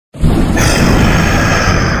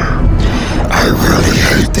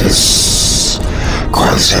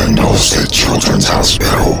Forsake Children's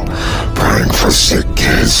Hospital, praying for sick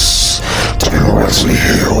kids to be miraculously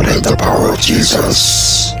healed in the power of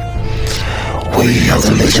Jesus. We of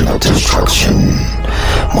the Legion of Destruction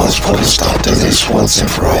must put a stop to this once and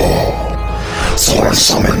for all. So I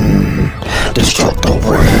summon Destructo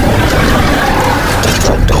Brain.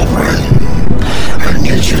 Destructo Brain, I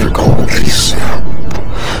need you to go ASAP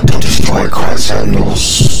to destroy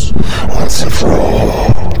ChristHandles once and for all.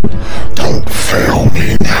 Don't fail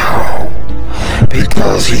me now,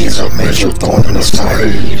 because he's a major thorn in the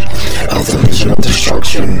side of the Legion of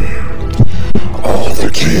Destruction. All the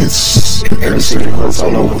kids in every city worlds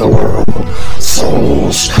all over the world,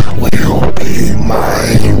 souls will be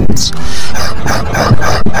mine.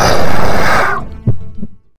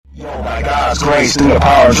 By God's grace, through the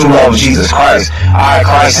power and true love of Jesus Christ, I,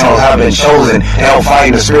 ChristHandles, have been chosen to help fight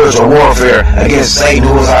in the spiritual warfare against Satan,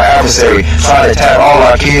 who is our adversary, trying to attack all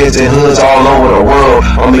our kids and hoods all over the world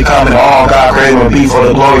from becoming all God created to be for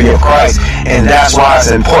the glory of Christ. And that's why it's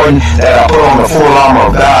important that I put on the full armor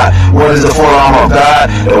of God. What is the full armor of God?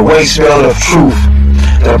 The waist belt of truth,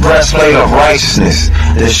 the breastplate of righteousness,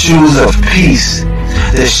 the shoes of peace,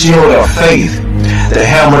 the shield of faith, the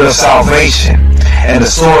helmet of salvation, and the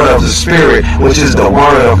sword of the Spirit, which is the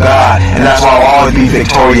word of God. And that's why I'll always be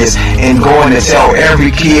victorious in going to tell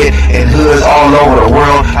every kid in hoods all over the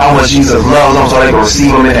world how much Jesus loves them, so they can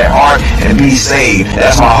receive him in their heart and be saved.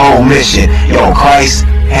 That's my whole mission. Yo, Christ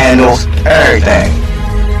handles everything.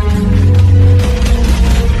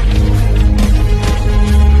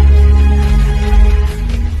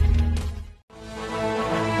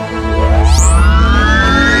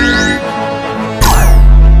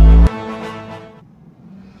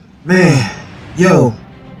 Man, yo,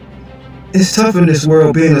 it's tough in this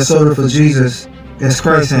world being a soldier for Jesus as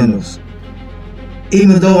ChristHandles.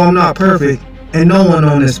 Even though I'm not perfect, and no one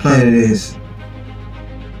on this planet is.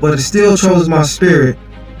 But it still troubles my spirit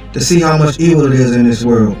to see how much evil it is in this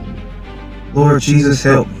world. Lord Jesus,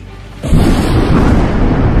 help me.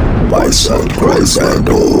 My son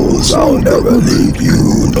ChristHandles, I'll never leave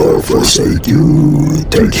you nor forsake you.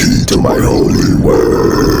 Take heed to my holy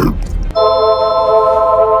word.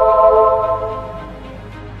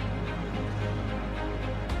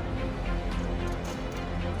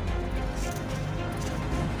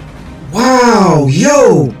 Wow,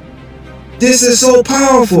 yo, this is so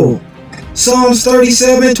powerful. Psalms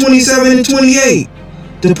 37, 27, and 28.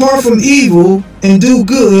 Depart from evil and do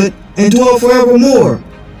good and dwell forevermore.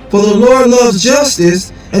 For the Lord loves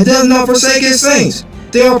justice and does not forsake his saints.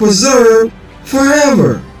 They are preserved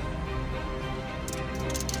forever.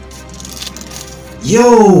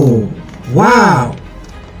 Yo, wow.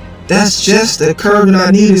 That's just the encouragement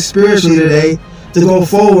I needed spiritually today to go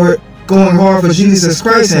forward, going hard for Jesus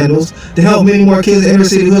ChristHandles to help many more kids in inner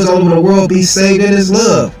city hoods all over the world be saved in his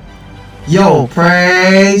love. Yo,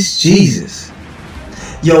 praise Jesus.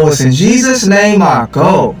 Yo, it's in Jesus' name I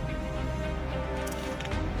go.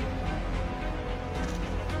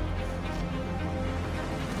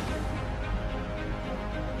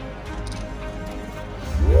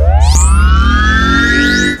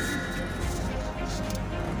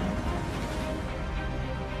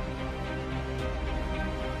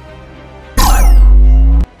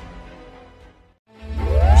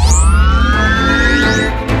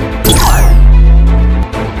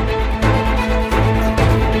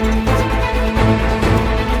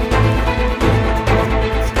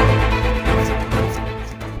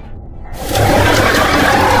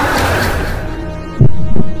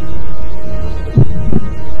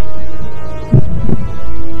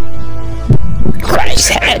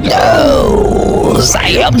 ChristHandles, I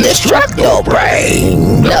am Destructo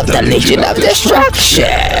Brain of the Legion of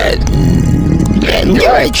Destruction, and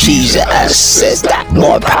your Jesus is not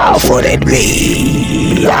more powerful than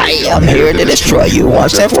me. I am here to destroy you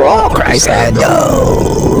once and for all,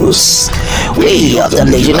 ChristHandles. We of the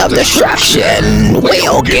Legion of Destruction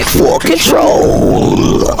will get full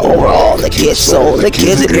control over all the kids' souls, the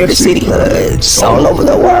kids in inner city hoods all over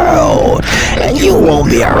the world, and you won't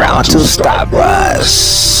be around to stop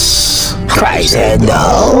us,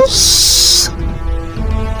 ChristHandles.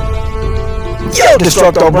 Yo,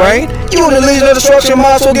 Destructo Brain, you in the Legion of Destruction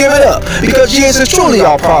might as well give it up, because Jesus is truly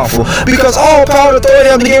all-powerful, because all power and authority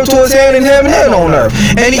have been given to his hand in heaven and on earth,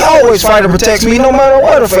 and he always fights and protects me no matter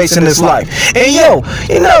what I face in this life. And yo,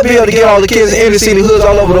 you never be able to get all the kids in inner city hoods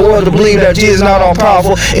all over the world to believe that Jesus is not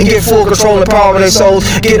all-powerful and get full control and power of their souls,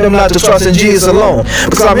 getting them not to trust in Jesus alone.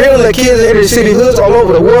 Because I'm here to let kids in inner city hoods all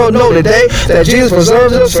over the world know today that Jesus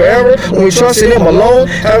preserves us forever when we trust in him alone,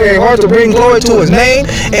 having a heart to bring glory to his name.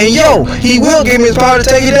 And yo, he will give me his power to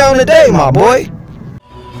take you down today, my boy.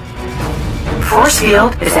 force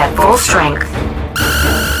field is at full strength.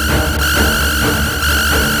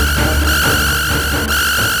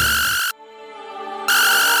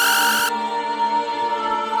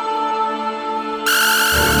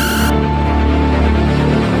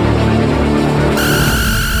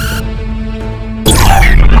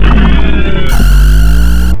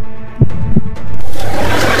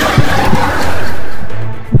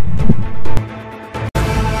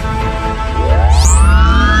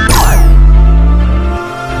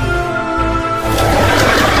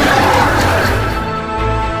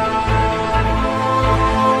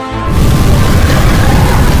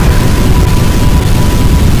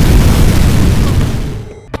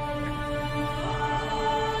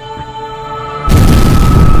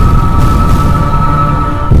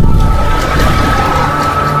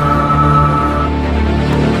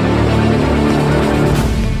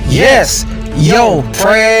 Yes, yo,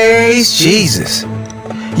 praise Jesus.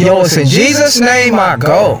 Yo, it's in Jesus' name I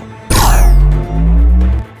go.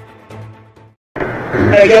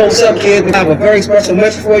 Hey, yo, what's up, kids? We have a very special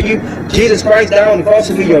message for you. Jesus Christ died on the cross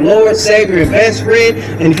to be your Lord, Savior, and best friend.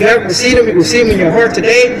 And if you haven't received him, you can receive him in your heart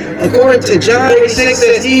today. According to John 6,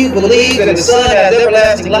 says he believes that the Son has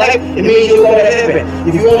everlasting life. It means you'll go to heaven.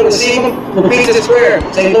 If you want to receive him, repeat this prayer.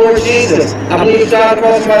 Say, Lord Jesus, I believe you died on the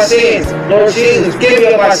cross for my sins. Lord Jesus, forgive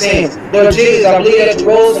me of my sins. Lord Jesus, I believe that you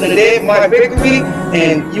rose from the dead for my victory,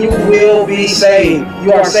 and you will be saved.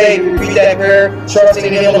 You are saved. Repeat that prayer, trusting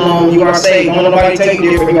in him alone. You are saved. Don't nobody take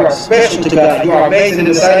you different. You are special to God. You are amazing in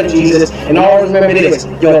the sight of Jesus. And always remember this: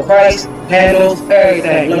 your Christ handles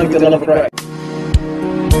everything. Love you to the love of Christ.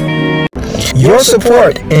 Your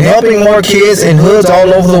support in helping more kids in hoods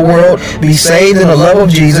all over the world be saved in the love of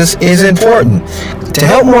Jesus is important. To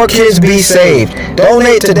help more kids be saved,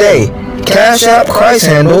 donate today. Cash App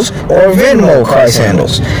ChristHandles or Venmo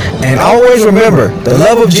ChristHandles. And always remember, the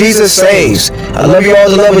love of Jesus saves. I love you all,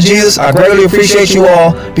 the love of Jesus. I greatly appreciate you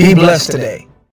all. Be blessed today.